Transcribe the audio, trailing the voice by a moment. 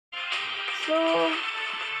So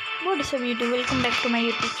good सब YouTube, welcome back to my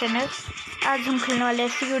YouTube channel. आज हम खेलने वाले हैं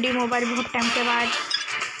COD मोबाइल। बहुत टाइम के बाद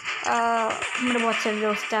मेरे बहुत सारे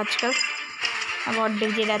दोस्त हैं आजकल, मैं बहुत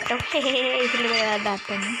बिजी रहता हूँ इसलिए मैं याद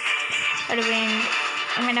आता नहीं। अरविंद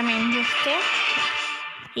मेरा मेन दोस्त है,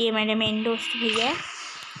 ये मेरे मेन दोस्त भी है,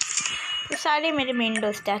 तो सारे मेरे मेन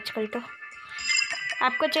दोस्त हैं आजकल। तो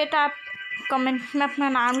आपको चाहिए तो आप कमेंट में अपना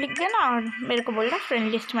नाम लिख देना और मेरे को बोलना,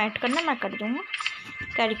 फ्रेंड लिस्ट में ऐड करना, मैं कर दूँगा।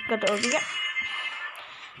 क्या दिक्कत हो गया?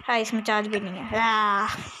 हाँ, इसमें चार्ज भी नहीं है।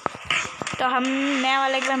 तो हम नया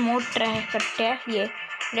वाला एक बार मोड ट्राई करते हैं, ये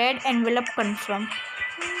रेड एनवेलप कन्फर्म।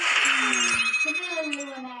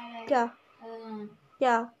 क्या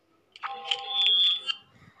क्या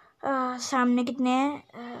सामने कितने हैं?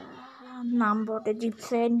 नाम बहुत अजीब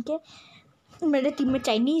से है इनके। मेरे टीम में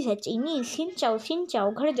चाइनीज़ है, चाइनीज़। सिन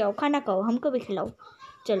चाओ, घर जाओ, खाना खाओ, हमको भी खिलाओ।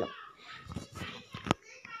 चलो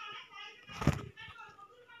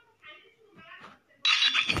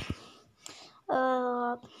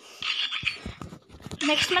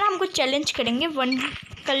नेक्स्ट में हमको चैलेंज करेंगे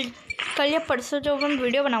कल या परसों जो मैं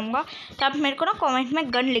वीडियो बनाऊंगा, तो आप मेरे को ना कमेंट में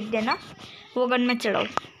गन लिख देना, वो गन में चलाओ,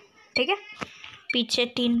 ठीक है? पीछे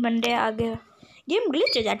 3 बंदे, आगे गेम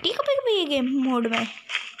ग्लिच हो जाती है कभी कभी ये गेम मोड में।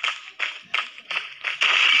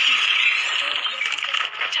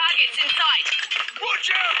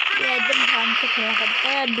 ये एकदम ध्यान से खेलना पड़ता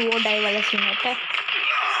है, डुओ डाई वाला सीन होता है।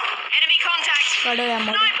 करो या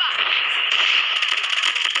मोड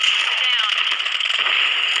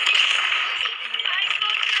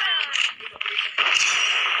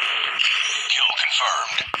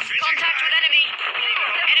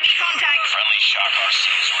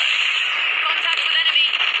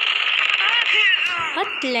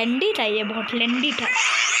बहुत लेंडी था, ये बहुत लेंडी था।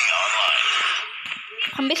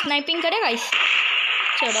 हम भी स्नाइपिंग करें गाइस।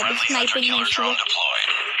 चलो अभी स्नाइपिंग नहीं शुरू,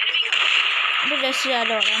 अभी रश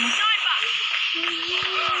ज़्यादा हो रहा है ना।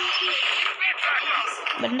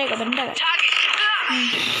 बंदे का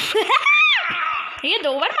ये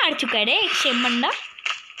 2 बार मार चुका है रे एक सेम बंदा।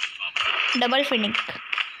 डबल फिनिक,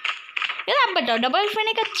 यार आप बताओ डबल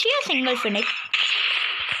फिनिक अच्छी है सिंगल फिनिक?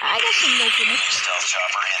 आएगा सिंगल फिनिक।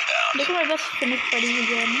 देखो मेरे पास फिनिक पड़ी हुई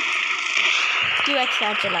है ना,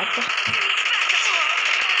 QXR चलाते।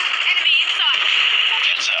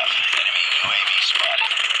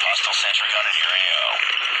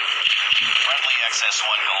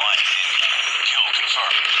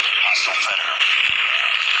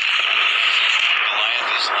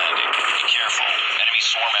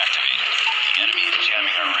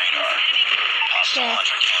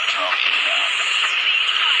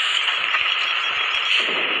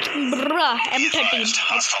 M13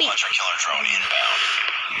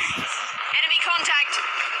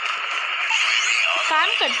 काम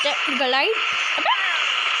करते ग्लाइड। अबे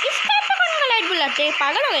इस टाइप का कौन ग्लाइड बुलाते हैं?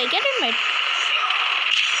 पागल हो गए क्या टीममेट?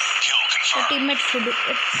 टीममेट खुद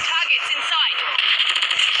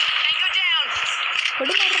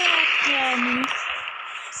मार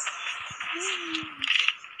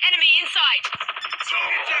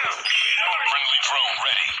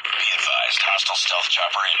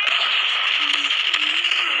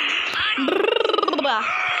रहा है।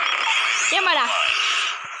 ये मरा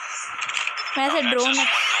मैं से ड्रोन।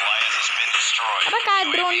 अबे कहाँ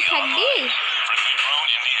ड्रोन फेंक दी?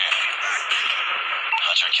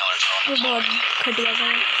 वो बहुत घटिया था।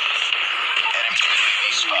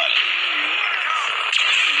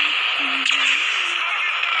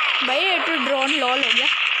 भाई ये तो ड्रोन लॉल हो गया।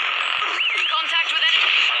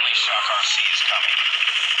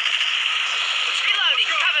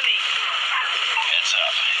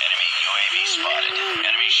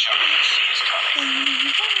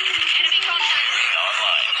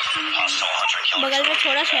 बगल में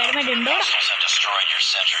छोड़ा शहर में डिंडोरा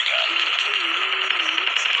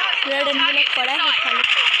रेड एनवेलप पड़ा है खाली।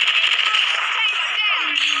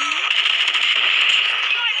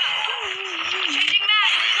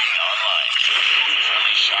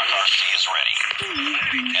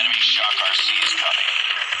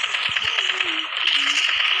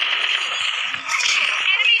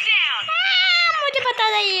 मुझे पता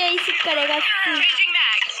था ये ऐसे करेगा,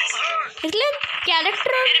 इसलिए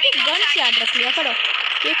कैरेक्टर और उनकी गन्स याद रख लिया करो।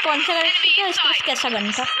 ये कौन सा कैरेक्टर था, इसका कैसा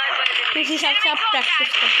गन था, तो इस हिसाब से आप प्रैक्टिस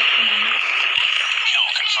कर सकते हैं।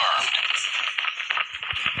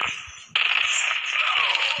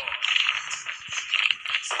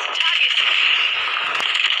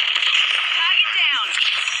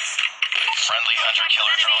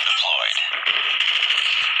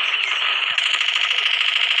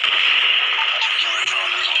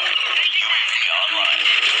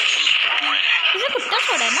 इसे कुत्ता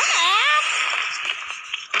छोड़ा है ना,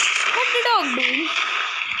 what did dog do?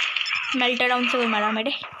 Melt down से भी मारा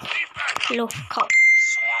मेरे। लो खाओ।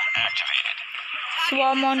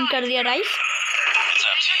 स्वॉर्म ऑन कर दिया राइस।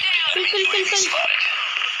 किल किल किल किल।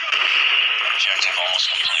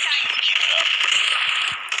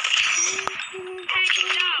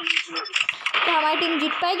 तो हमारी टीम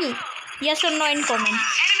जीत पाएगी? यस और नो इन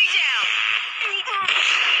कमेंट्स।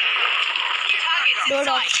 2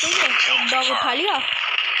 डॉग्स ठीक है, एक डॉग उठा लिया।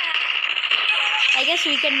 I guess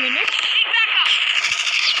we can win it.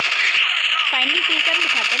 Finally किल कर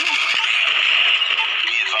दिखाते ना।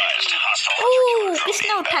 ओह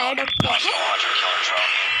किसने उठाया डॉग को?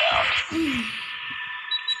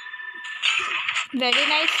 वेरी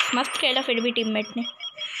नाइस, मस्त खेला फिर भी टीममेट ने।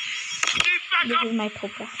 दिस इज माय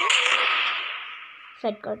ठोका।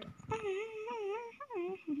 सेट कर।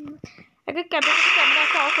 अगर कैमरा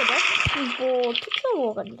ऐसा ऑफ हो जाए वो ठीक से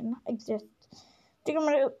वो कर लेना एग्जैक्ट, ठीक है।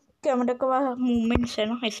 मेरे कैमरा का मूवमेंट्स है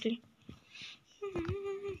ना इसलिए।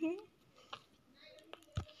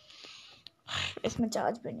 इसमें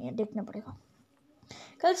चार्ज भी नहीं है, देखना पड़ेगा।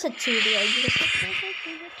 कल सच्ची वीडियो आएगी।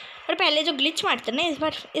 और पहले जो ग्लिच मारते ना इस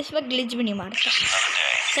बार ग्लिच भी नहीं मारता।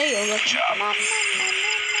 सही होगा।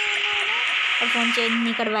 और फ़ोन चेंज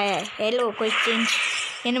नहीं करवाया है। हेलो कोई चेंज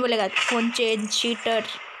ये नहीं बोलेगा फ़ोन चेंज चीटर।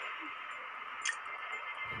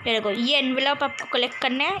 देखो ये एनवेलप आपको कलेक्ट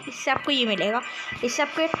करना है, इससे आपको ये मिलेगा। इससे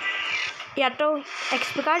आपको या तो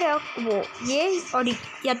एक्सपी कार्ड या वो ये और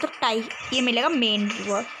या तो टाई ये मिलेगा मेन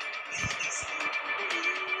रिवॉर्ड,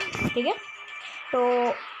 ठीक है। तो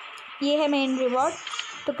ये है मेन रिवॉर्ड।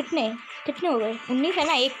 तो कितने हो गए? 19 है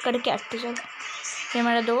ना, एक करके आते चलो। ये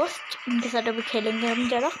हमारा दोस्त, इनके साथ अभी खेलेंगे हम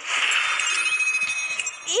ज़रा।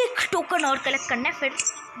 एक टोकन और कलेक्ट करना है फिर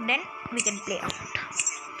then we can play out.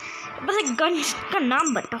 बस एक गन का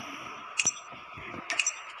नाम बताओ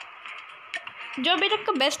जो अभी तक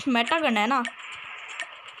का बेस्ट मेटा गन है ना।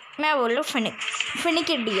 मैं बोल रहा हूँ फिनिक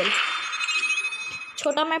की डीएल।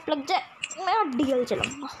 छोटा मैप लग जाए मैं डीएल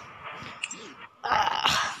चलाऊंगा।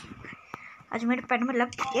 आज मेरे पैर में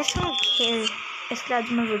लग ये सब खेल, इसलिए आज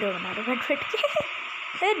मैं वीडियो बना रहा हूँ बैठ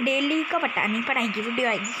के। डेली का पता नहीं पर आएगी वीडियो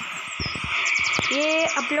आएगी। ये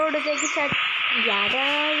अपलोड हो जाएगी शायद 11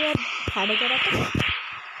 या 11:30 तक।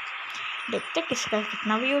 देखते किसका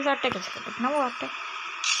कितना व्यूज़ आता है, किसका कितना वो आता है।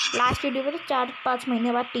 लास्ट वीडियो में तो 4-5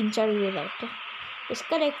 महीने बाद 3-4 व्यूज़ आए थे।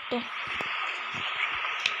 इसका देखते हैं,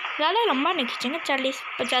 ज़्यादा लंबा नहीं खींचेंगे,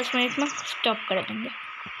 40-50 मिनट में स्टॉप कर देंगे,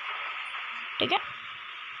 ठीक है।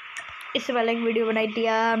 इससे पहले एक वीडियो बनाई थी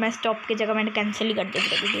यार मैं, स्टॉप की जगह मैंने कैंसिल ही कर दी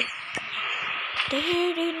थी वीडियो।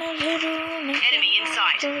 तेरी नज़रों ने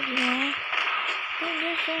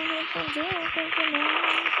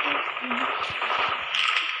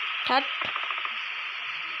हट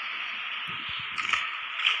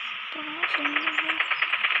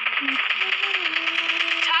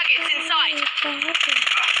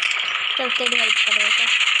चलते भी हेल्प करेगा।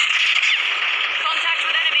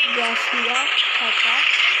 गैस लिया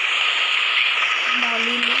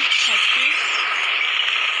मॉली ली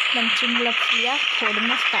लंचिंग ग्लव्स लिया,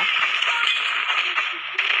 छोड़ना स्टार्ट।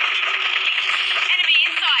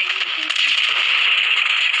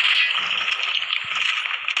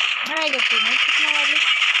 कितना वाली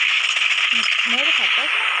मेरे खाता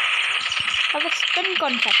अब स्पिन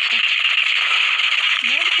कौन सकता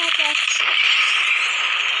मेरे खाता।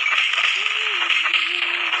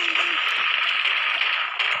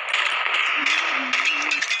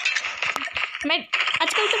 मैं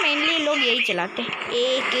आजकल तो मेनली लोग यही चलाते हैं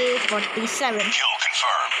AK-47।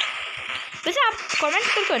 वैसे आप कमेंट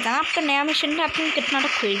करके बताना आपका नया मिशन है, आपने कितना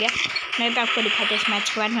तक खुल गया। मैं भी आपको दिखाता हूँ इस मैच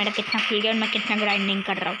के बाद मेरा कितना खुल गया और मैं कितना ग्राइंडिंग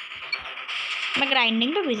कर रहा हूँ। मैं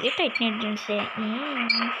ग्राइंडिंग पे बिजी था इतने दिन से।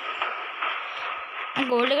 मैं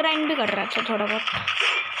गोल्ड ग्राइंड भी कर रहा था, थोड़ा बहुत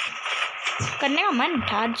करने का मन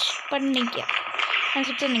था आज पर नहीं किया। मैं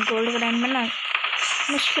सोचा नहीं गोल्ड ग्राइंड में ना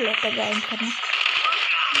मुश्किल होता है ग्राइंड करना।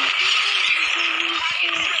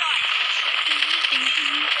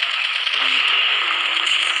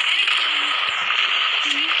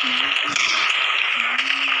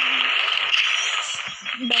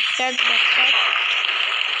 डॉक्टर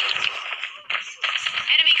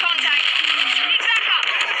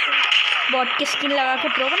बॉट की स्किन लगा के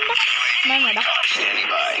प्रो बंदा मैं मरा।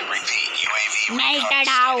 मेल्ट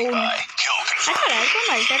डाउन अच्छा है तो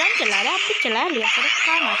मेल्ट डाउन चला रहा है, आप भी चला लिया करो,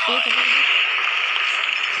 काम आती है।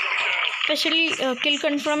 स्पेशली किल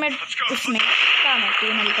कंफर्म है उसमें काम आती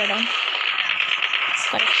है मेल्ट डाउन।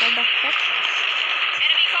 करेक्ट है डॉक्टर।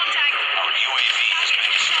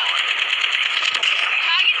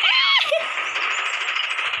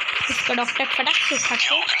 इसका डॉक्टर फटक से उठा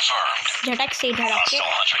के झटक से इधर आके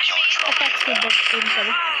फटक से इधर एम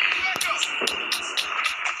करो।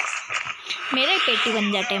 मेरा ही पेटी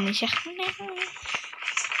बन जाता है हमेशा।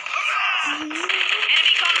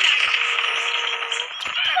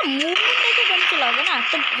 मूवमेंट लेके गन चलाओगे ना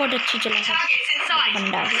तो बहुत अच्छी चला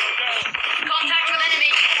बंदा।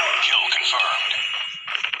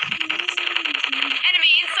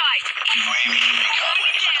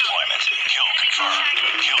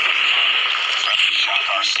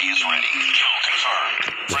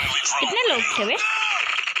 कितने लोग थे वे?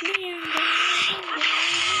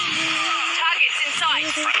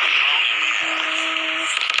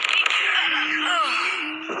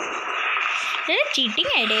 चीटिंग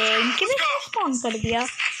है रे, उनके भी स्पॉन कर दिया।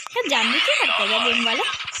 क्या जानबूझ के करते हैं गेम वाले?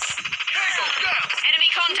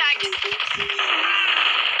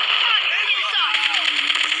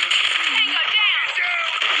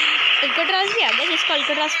 अल्काट्राज भी आ गया, जिसको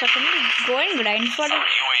अल्काट्राज पसंद है। Go and grind for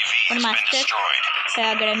master,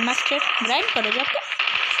 grand master grind करो जाके।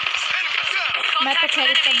 मैं तो खैर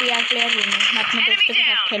इतना VR प्लेयर ही नहीं, मैं अपने दोस्तों के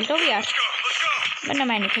साथ खेलता हूँ VR, वरना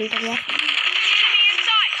मैं नहीं खेलता VR।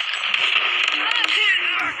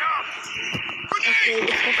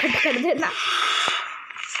 इसको कट कर देना।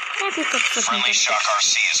 मैं भी कट नहीं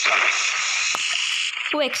करता।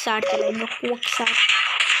 वो एक साथ चलेंगे, वो एक साथ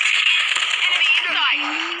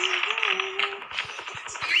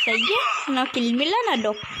सही है ना। किल मिला ना,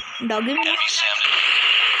 डॉगी मिला।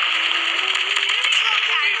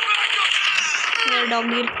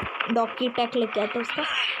 डॉग की टैग लेके आता है उसका।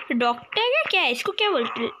 डॉग टैग है क्या है, इसको क्या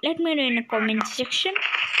बोलते हैं? Let me know in comment section.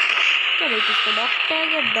 क्या बोलते हैं इसको? डॉग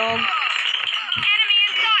टैग या डॉग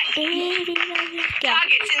क्या?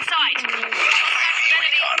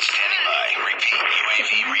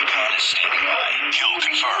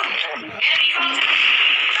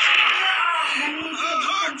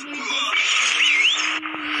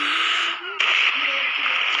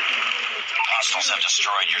 Hostiles have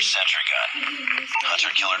destroyed your sentry gun.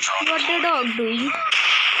 Hunter killer drone. What the dog doing?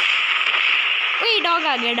 Wait, dog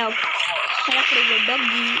आ गया। डॉग मेरा फेवरेट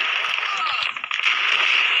डॉगी।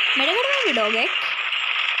 मेरे घर में भी डॉग है।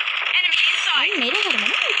 मेरे घर में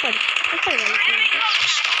ना ऊपर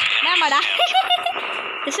मैं मरा।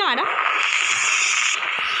 किसने मारा?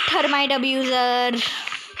 Thermite abuser.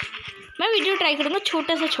 मैं वीडियो ट्राई करूँगा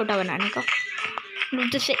छोटा से छोटा बनाने का,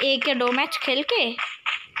 जैसे 1 या 2 मैच खेल के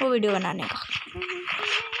वो वीडियो बनाने का।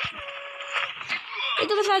 ये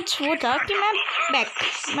तो बस आज वो था कि मैं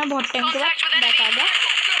बहुत टाइम के बाद बैक आ गया।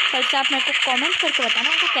 कल से आप मेरे को कमेंट करके बताना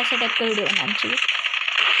उनको कैसे टाइप का वीडियो बनाना चाहिए,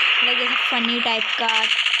 लाइक जैसे फनी टाइप का,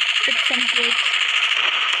 टिप्स एंड ट्रिक्स।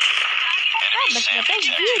 बस बताओ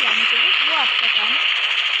व्यू जाना चाहिए, वो आपका काम है।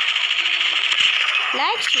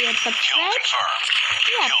 लाइक शेयर सब्सक्राइब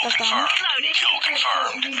ये आपका काम है।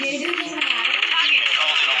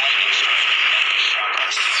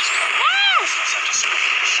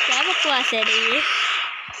 क्या बकवास है ये?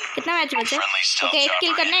 कितना मैच बचे? ओके, एक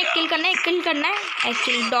किल करना है, एक किल करना है, एक किल करना है, एक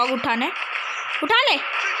किल। डॉग उठाना है, उठा ले।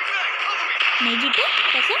 नहीं जीते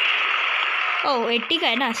कैसे? ओह 80 का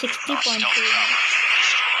है ना, 60.2।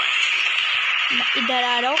 इधर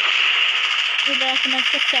आ रहा हूँ, इधर अपना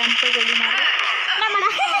इसको सैम पे गोली मारो ना। मरा।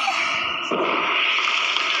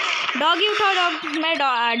 डॉगी उठाओ, मैं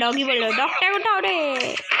डॉगी बोल रहा हूँ। डॉग टैग उठाओ रे।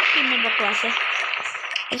 टीममेट बकवास है।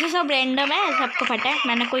 ऐसे सब रैंडम है, सबको पता है।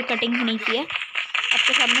 मैंने कोई कटिंग नहीं की है।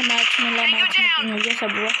 आपके सामने मैच मिला, मैच मेकिंग हुई है,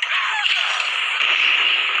 सब हुआ।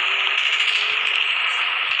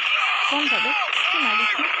 कौन था वो?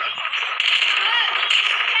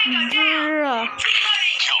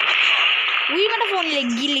 वही मेरा फोन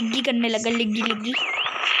लिग्गी करने लगा। लिग्गी।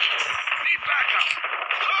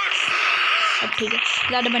 अब ठीक है,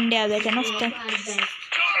 ज़्यादा बंदे आ गए थे ना उस time.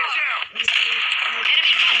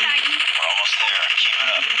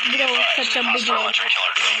 Such a big load.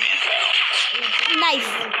 Nice.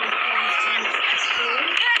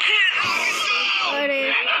 अरे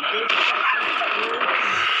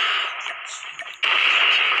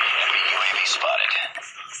UAV spotted.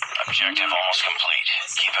 Objective almost complete.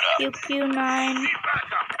 Keep it up. QQ9.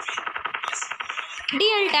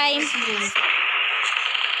 Deal time.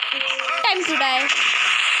 Time to die.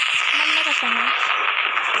 मरने का समय।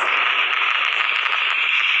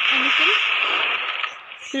 Anything?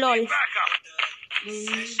 लॉल।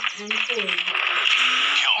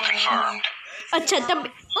 अच्छा तब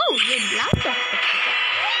ये ब्लैक डॉक्टर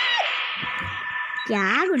क्या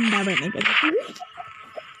गुंडा बनेगा?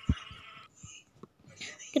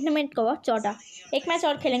 कितने मिनट का हुआ? 14। एक मैच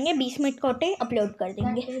और खेलेंगे, 20 मिनट का होते अपलोड कर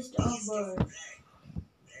देंगे।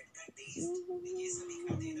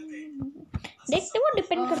 देखते वो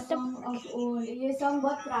डिपेंड करता है। ये सॉन्ग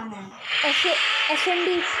बहुत पुराना है। ऐसे SND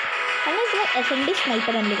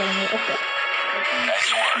स्नाइपर ओनली करेंगे। ओके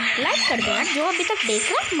लाइक कर दो यार, जो अभी तक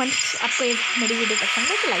देख रहा है मन, आपको ये मेरी वीडियो पसंद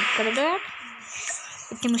है तो लाइक कर दो यार।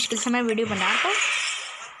 इतनी मुश्किल से मैं वीडियो बनाता हूँ,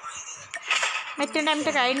 मैं इतने टाइम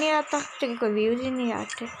तक आ ही नहीं आता क्योंकि कोई व्यूज़ ही नहीं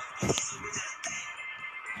आते।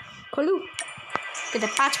 खोलूँ किधर,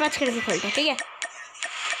 5 करके खोलते हैं, ठीक है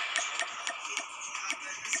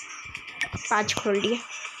 5 खोल दिए,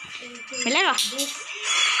 मिलेगा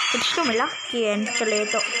कुछ तो मिला कि एंड। चलो ये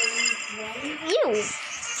तो यू,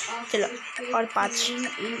 चलो और 5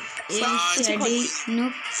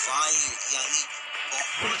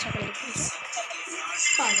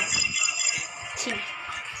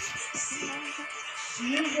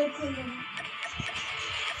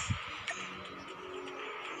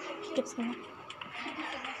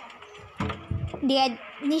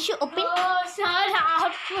 निशु ओपन। सर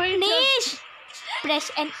आप निश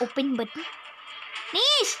प्रेस एंड ओपन बटन।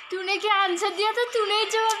 निश तूने क्या आंसर दिया था? तूने ही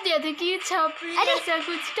जवाब दिया था कि ये छपरी, अरे ऐसा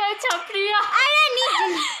कुछ था, छपरी। अरे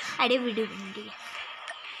नहीं, अरे वीडियो बन रही है।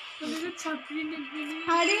 तूने तो छपरी नहीं।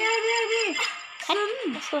 अरे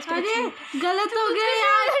गलत हो गया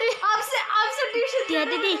यार। आपसे ट्यूशन दिया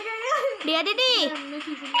दीदी, दिया दीदी,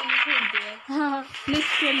 हाँ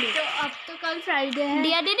तो अब तो कल फ्राइडे है।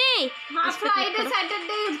 दिया दीदी, हाँ फ्राइडे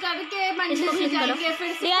सैटरडे करके मंडे इसको से क्लिक करो। जाएंगे,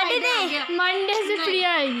 फिर से दिया फ्राइडे आ दीदी, गया। मंडे से फ्री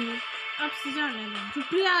आएगी। अब से जाना है,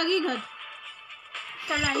 छुट्टी आ गई घर,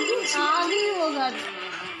 कल आएगी, आ गई वो घर।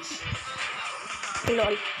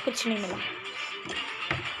 लॉल कुछ नहीं मिला,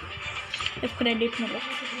 क्रेडिट मिला।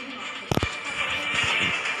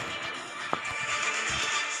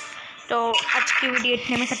 तो आज की वीडियो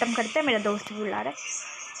इतने में ख़त्म करते हैं, मेरा दोस्त बुला रहा है,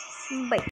 बाय।